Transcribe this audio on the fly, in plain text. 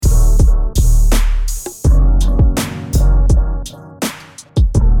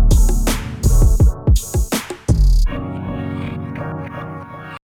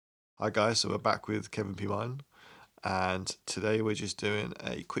Hi guys, so we're back with Kevin P. Mine, and today we're just doing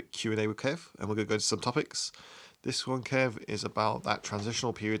a quick Q&A with Kev, and we're going to go into some topics. This one, Kev, is about that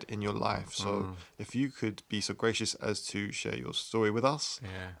transitional period in your life. So if you could be so gracious as to share your story with us,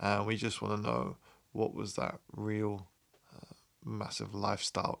 Yeah. we just want to know what was that real massive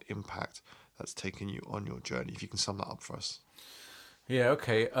lifestyle impact that's taken you on your journey. If you can sum that up for us. Yeah,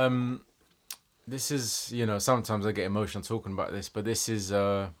 okay. This is, sometimes I get emotional talking about this, but this is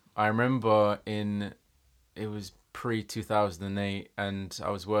I remember it was pre-2008 and I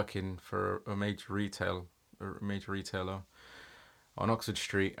was working for a major retailer on Oxford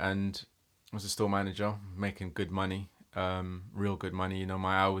Street, and I was a store manager making good money, real good money.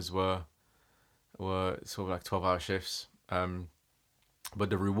 My hours were sort of like 12-hour shifts. But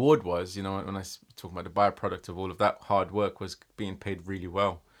the reward was, when I talk about the byproduct of all of that hard work, was being paid really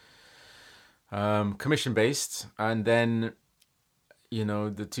well. Commission based, and then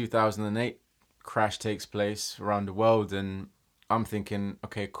the 2008 crash takes place around the world, and I'm thinking,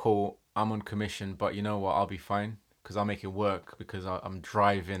 okay, cool, I'm on commission, but you know what, I'll be fine because I'll make it work because I'm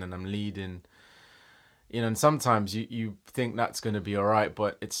driving and I'm leading. And sometimes you think that's going to be all right,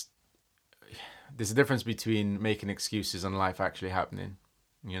 but there's a difference between making excuses and life actually happening,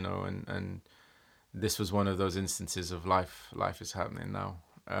 and this was one of those instances of life is happening now.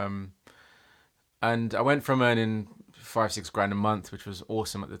 And I went from earning 5-6 grand a month, which was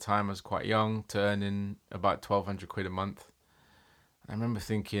awesome at the time. I was quite young, to earning about 1,200 quid a month. I remember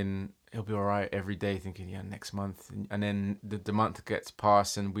thinking it'll be all right every day, thinking, yeah, next month. And then the month gets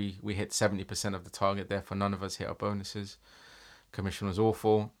past and we hit 70% of the target. Therefore, none of us hit our bonuses. Commission was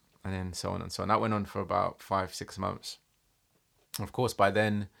awful. And then so on and so on. That went on for about 5-6 months. Of course, by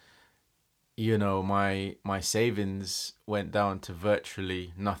then, my savings went down to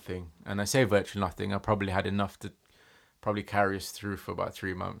virtually nothing. And I say virtually nothing. I probably had enough to probably carry us through for about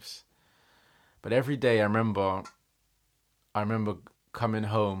 3 months. But every day I remember coming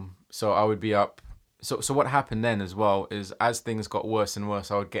home. So I would be up. So what happened then as well is, as things got worse and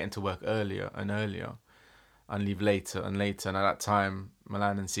worse, I would get into work earlier and earlier and leave later and later. And at that time,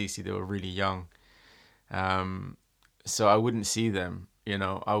 Milan and Cece, they were really young. So I wouldn't see them.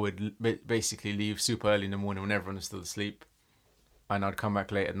 I would basically leave super early in the morning when everyone was still asleep, and I'd come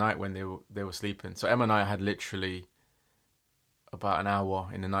back late at night when they were sleeping. So Emma and I had literally about an hour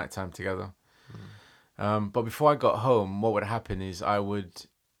in the nighttime together. But before I got home, what would happen is I would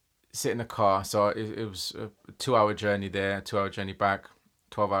sit in a car. So it was a 2-hour journey there, 2-hour journey back,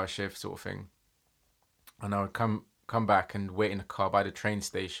 12-hour shift sort of thing. And I would come back and wait in a car by the train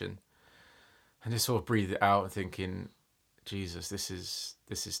station and just sort of breathe it out, thinking, Jesus, this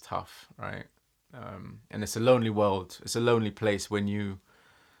is tough, right? And it's a lonely world. It's a lonely place when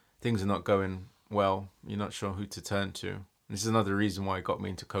things are not going well. You're not sure who to turn to. And this is another reason why it got me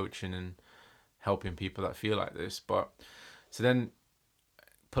into coaching and helping people that feel like this. But so then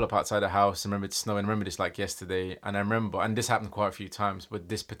pull up outside the house. I remember it snowing. I remember this like yesterday. And and this happened quite a few times, but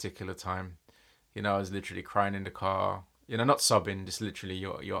this particular time, I was literally crying in the car. Not sobbing, just literally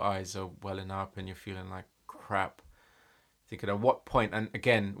your eyes are welling up and you're feeling like crap. Thinking at what point, and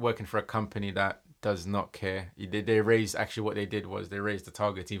again, working for a company that does not care. They raised, actually what they did was they raised the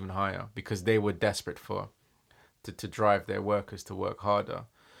target even higher because they were desperate to drive their workers to work harder.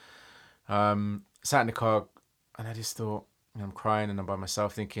 Sat in the car and I just thought, I'm crying and I'm by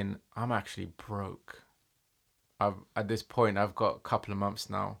myself thinking, I'm actually broke. At this point, I've got a couple of months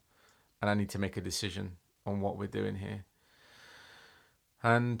now and I need to make a decision on what we're doing here.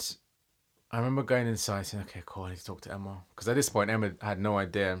 And I remember going inside saying, okay, cool, I need to talk to Emma. Because at this point, Emma had no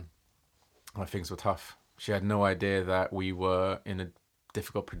idea why things were tough. She had no idea that we were in a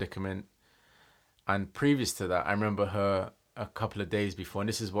difficult predicament. And previous to that, I remember her a couple of days before, and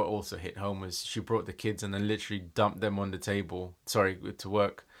this is what also hit home, was she brought the kids and then literally dumped them on the table, to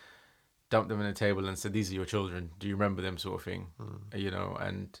work, dumped them on the table and said, these are your children. Do you remember them, sort of thing?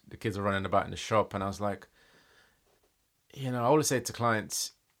 And the kids are running about in the shop. And I was like, I always say to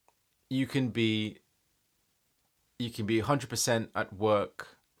clients, you can be 100% at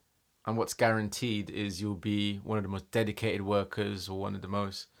work, and what's guaranteed is you'll be one of the most dedicated workers or one of the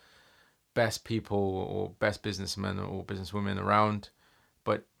most best people or best businessmen or businesswomen around,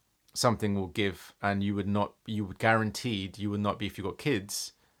 but something will give, and you would guaranteed you would not be, if you got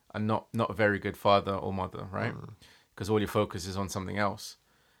kids, and not a very good father or mother, right? Because all your focus is on something else.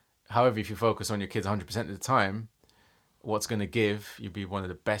 However, if you focus on your kids 100% of the time, what's going to give, you'll be one of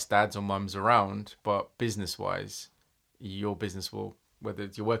the best dads or mums around, but business-wise, your business will, whether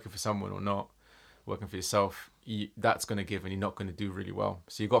you're working for someone or not, working for yourself, that's going to give and you're not going to do really well.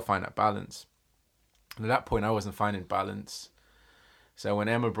 So you've got to find that balance. And at that point, I wasn't finding balance. So when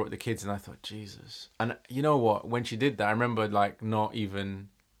Emma brought the kids in, I thought, Jesus. And you know what? When she did that, I remember like not even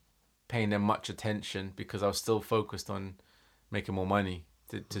paying them much attention because I was still focused on making more money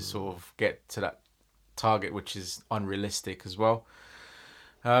to sort of get to that target, which is unrealistic as well.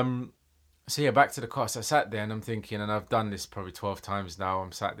 So yeah, back to the car. So I sat there and I'm thinking, and I've done this probably 12 times now.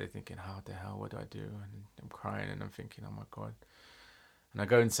 I'm sat there thinking, how the hell, what do I do? And I'm crying and I'm thinking, oh my God. And I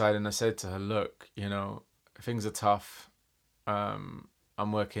go inside and I said to her, look, you know, things are tough. I'm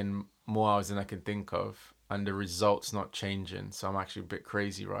working more hours than I can think of and the result's not changing. So I'm actually a bit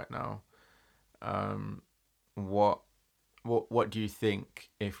crazy right now. What do you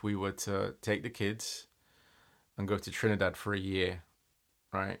think if we were to take the kids and go to Trinidad for a year,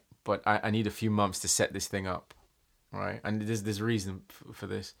 right? But I need a few months to set this thing up, right? And there's a reason for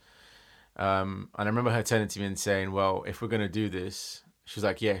this. And I remember her turning to me and saying, well, if we're going to do this, she was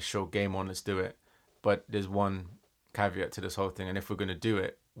like, yeah, sure, game on, let's do it. But there's one caveat to this whole thing. And if we're going to do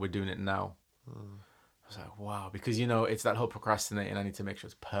it, we're doing it now. I was like, wow, because, you know, it's that whole procrastinating. I need to make sure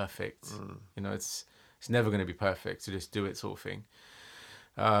it's perfect. You know, it's never going to be perfect. So just do it sort of thing.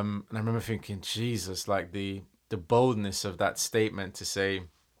 And I remember thinking, Jesus, like the boldness of that statement to say,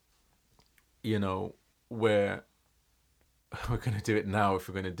 you know, we're going to do it now if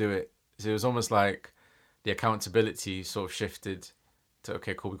we're going to do it. So it was almost like the accountability sort of shifted to,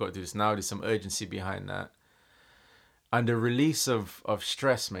 okay, cool, we've got to do this now. There's some urgency behind that. And the release of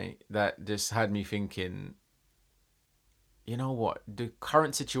stress, mate, that just had me thinking, you know what? The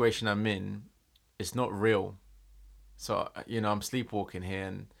current situation I'm in is not real. So, you know, I'm sleepwalking here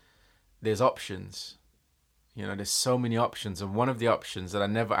and there's options. You know, there's so many options. And one of the options that I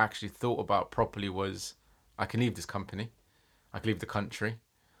never actually thought about properly was I can leave this company. I can leave the country.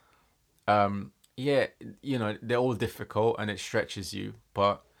 Yeah, you know, they're all difficult and it stretches you.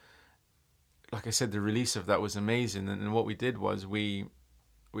 But like I said, the release of that was amazing. And what we did was we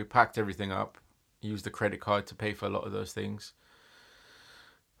packed everything up, used the credit card to pay for a lot of those things.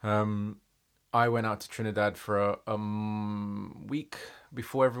 I went out to Trinidad for a week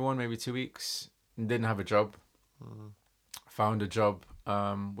before everyone, maybe 2 weeks. Didn't have a job. Found a job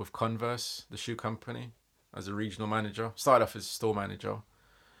with Converse, the shoe company, as a regional manager. Started off as a store manager.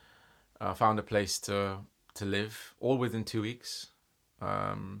 Found a place to live, all within 2 weeks.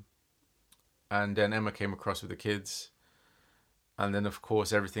 And then Emma came across with the kids. And then, of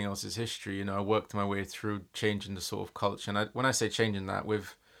course, everything else is history. You know, I worked my way through changing the sort of culture. And when I say changing that,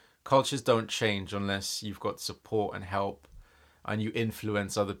 with cultures don't change unless you've got support and help and you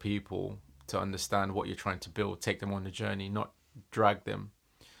influence other people to understand what you're trying to build, take them on the journey, not drag them.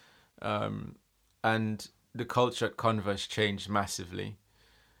 And the culture at Converse changed massively.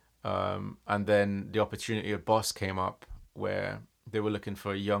 And then the opportunity at Boss came up where they were looking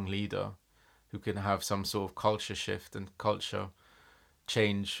for a young leader who can have some sort of culture shift and culture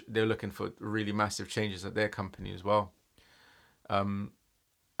change. They're looking for really massive changes at their company as well. And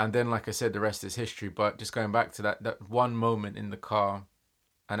then, like I said, the rest is history. But just going back to that one moment in the car,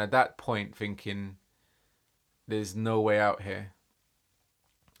 and at that point thinking, there's no way out here.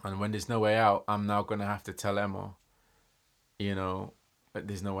 And when there's no way out, I'm now going to have to tell Emma, you know, that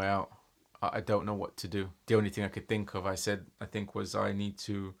there's no way out. I don't know what to do. The only thing I could think of, I think was I need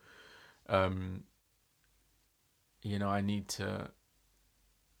to, you know, I need to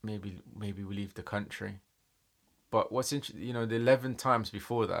maybe we leave the country. But what's interesting, you know, the 11 times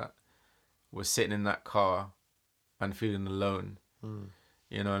before that was sitting in that car and feeling alone.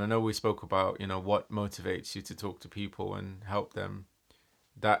 You know, and I know we spoke about, you know, what motivates you to talk to people and help them.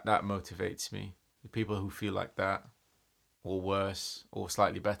 That motivates me. The people who feel like that, or worse, or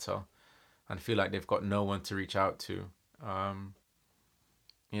slightly better, and feel like they've got no one to reach out to.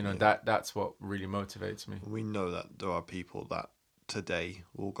 You know, that's what really motivates me. We know that there are people that today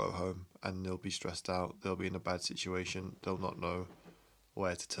will go home and they'll be stressed out. They'll be in a bad situation. They'll not know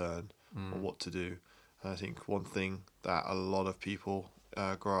where to turn or what to do. And I think one thing that a lot of people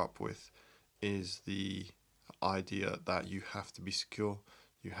grow up with is the idea that you have to be secure.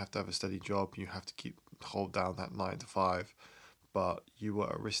 You have to have a steady job. You have to hold down that 9 to 5. But you were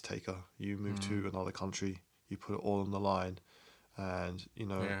a risk taker. You moved to another country. You put it all on the line. And, you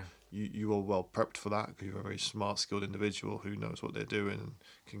know, you were well prepped for that because you're a very smart, skilled individual who knows what they're doing and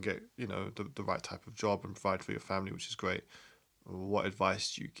can get, you know, the right type of job and provide for your family, which is great. What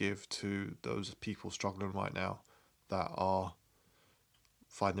advice do you give to those people struggling right now that are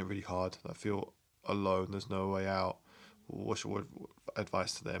finding it really hard, that feel alone, there's no way out? What's your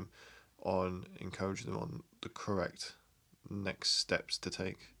advice to them on encouraging them on the correct next steps to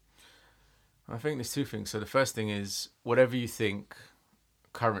take? I think there's two things. So the first thing is, whatever you think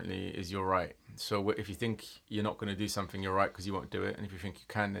currently is you're right. So if you think you're not going to do something, you're right because you won't do it. And if you think you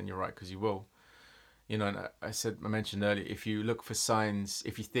can, then you're right because you will. You know, and I mentioned earlier, if you look for signs,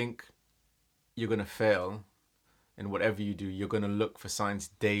 if you think you're going to fail in whatever you do, you're going to look for signs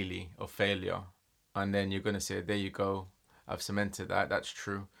daily of failure. And then you're going to say, there you go, I've cemented that. That's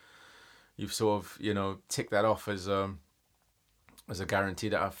true. You've sort of, you know, ticked that off as a guarantee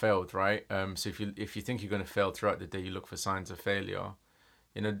that I've failed, right? So if you think you're going to fail throughout the day, you look for signs of failure.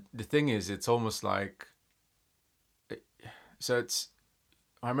 You know, the thing is, it's almost like,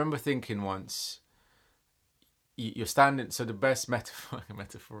 I remember thinking once, you're standing, so the best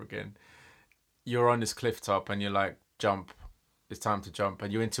metaphor again, you're on this cliff top and you're like, jump, it's time to jump,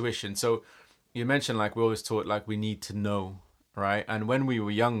 and your intuition. So you mentioned, like, we always taught, like, we need to know, right? And when we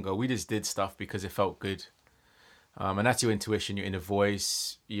were younger, we just did stuff because it felt good. And that's your intuition, your inner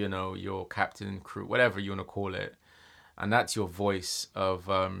voice, you know, your captain, crew, whatever you want to call it. And that's your voice of,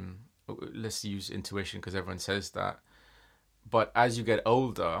 let's use intuition because everyone says that. But as you get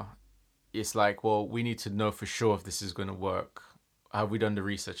older, it's like, well, we need to know for sure if this is going to work. Have we done the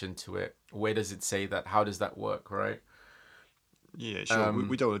research into it? Where does it say that? How does that work, right? Yeah, sure.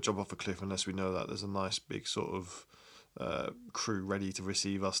 We don't want to jump off a cliff unless we know that there's a nice big sort of crew ready to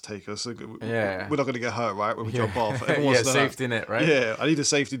receive us, take us. Yeah. We're not going to get hurt, right, when we jump off. Yeah, safety net, right? Yeah, I need a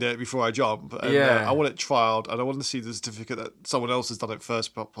safety net before I jump. And, I want it trialed, and I want to see the certificate that someone else has done it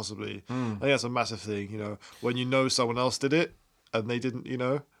first, possibly. I think that's a massive thing, you know, when you know someone else did it, and they didn't, you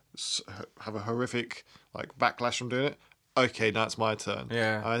know, have a horrific, like, backlash from doing it. Okay, now it's my turn.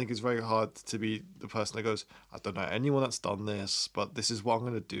 Yeah. I think it's very hard to be the person that goes, I don't know anyone that's done this, but this is what I'm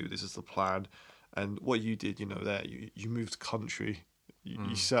going to do. This is the plan. And what you did, you know, there, you moved country,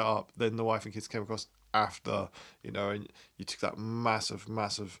 you set up, then the wife and kids came across after, you know, and you took that massive,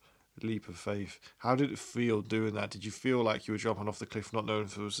 massive leap of faith. How did it feel doing that? Did you feel like you were jumping off the cliff not knowing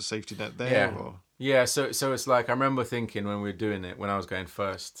if there was a safety net there? Yeah. Or? Yeah, so it's like, I remember thinking when we were doing it, when I was going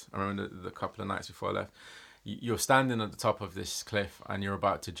first, I remember the couple of nights before I left, you're standing at the top of this cliff and you're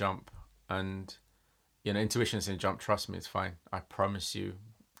about to jump, and, you know, intuition is saying, jump, trust me, it's fine. I promise you,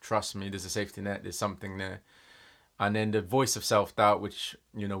 trust me, there's a safety net, there's something there. And then the voice of self-doubt, which,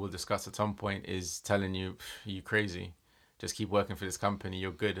 you know, we'll discuss at some point, is telling you, you crazy. Just keep working for this company.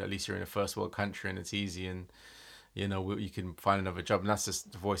 You're good. At least you're in a first world country and it's easy, and, you know, you can find another job. And that's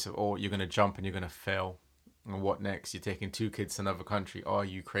just the voice of, oh, you're going to jump and you're going to fail. And what next? You're taking 2 kids to another country. Oh, are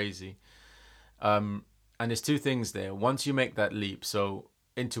you crazy? And there's 2 things there. Once you make that leap, so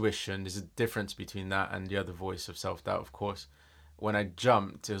intuition, there's a difference between that and the other voice of self-doubt, of course. When I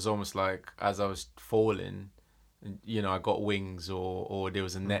jumped, it was almost like as I was falling, you know, I got wings, or there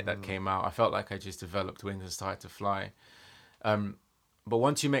was a net that came out. I felt like I just developed wings and started to fly. But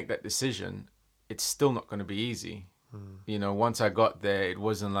once you make that decision, it's still not going to be easy. You know, once I got there, it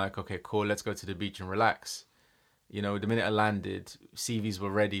wasn't like, okay, cool, let's go to the beach and relax. You know, the minute I landed, CVs were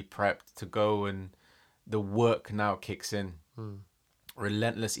ready, prepped to go, and the work now kicks in.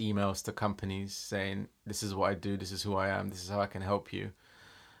 Relentless emails to companies saying, this is what I do, this is who I am, this is how I can help you.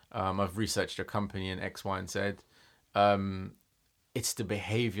 I've researched your company in X, Y, and Z. It's the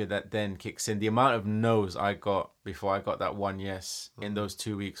behavior that then kicks in. The amount of no's I got before I got that one yes in those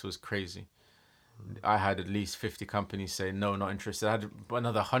 2 weeks was crazy. I had at least 50 companies say, no, not interested. I had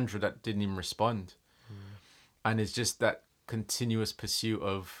another 100 that didn't even respond. And it's just that continuous pursuit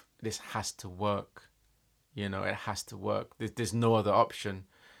of, this has to work. You know, it has to work. There's no other option.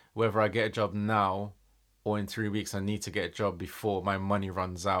 Whether I get a job now or in 3 weeks, I need to get a job before my money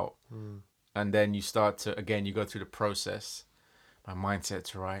runs out. And then you start to, again, you go through the process. My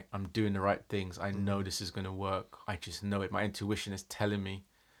mindset's right. I'm doing the right things. I know this is going to work. I just know it. My intuition is telling me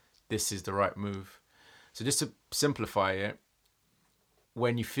this is the right move. So just to simplify it,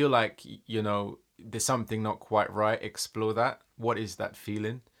 when you feel like, you know, there's something not quite right, explore that. What is that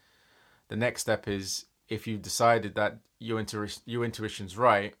feeling? The next step is, if you've decided that your intuition's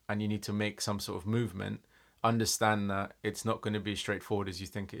right and you need to make some sort of movement, understand that it's not going to be as straightforward as you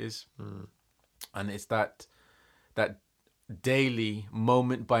think it is. And it's that daily,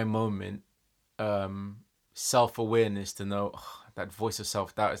 moment by moment, self-awareness to know, that voice of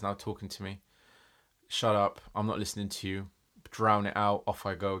self-doubt is now talking to me. Shut up, I'm not listening to you. Drown it out, off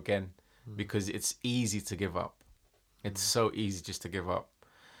I go again. Because it's easy to give up. It's so easy just to give up.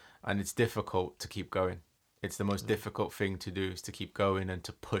 And it's difficult to keep going. It's the most difficult thing to do, is to keep going and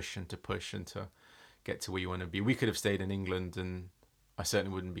to push and to push and to get to where you want to be. We could have stayed in England and I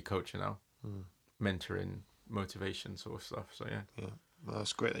certainly wouldn't be coaching now. Mentoring, motivation sort of stuff. So yeah. Well,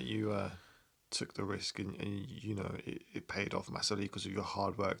 it's great that you took the risk, and you know, it paid off massively because of your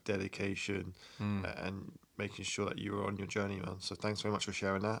hard work, dedication, and making sure that you were on your journey, man. So thanks very much for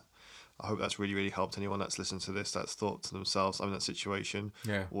sharing that. I hope that's really, really helped anyone that's listened to this, that's thought to themselves, I'm in that situation.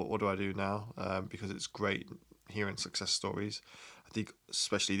 Yeah. What do I do now? Because it's great hearing success stories. I think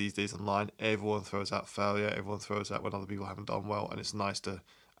especially these days online, everyone throws out failure. Everyone throws out when other people haven't done well. And it's nice to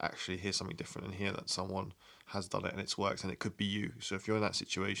actually hear something different and hear that someone has done it and it's worked, and it could be you. So if you're in that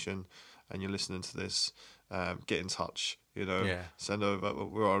situation and you're listening to this, get in touch, send over.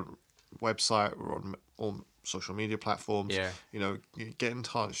 We're on website, we're on all social media platforms. Get in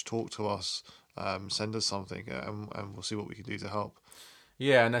touch, talk to us, send us something, and we'll see what we can do to help.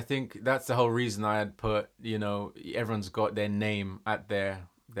 Yeah, and I think that's the whole reason I had put, everyone's got their name at their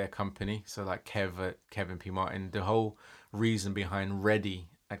company. So like Kev at Kevin P. Martin. The whole reason behind ready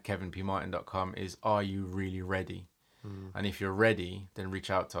at kevinpmartin.com is, are you really ready? And if you're ready, then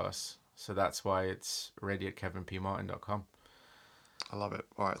reach out to us. So that's why it's ready at kevinpmartin.com. I love it.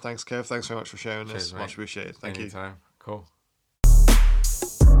 All right. Thanks, Kev. Thanks very much for sharing this. Cheers, mate. Much appreciated. Thank you. Anytime. Cool.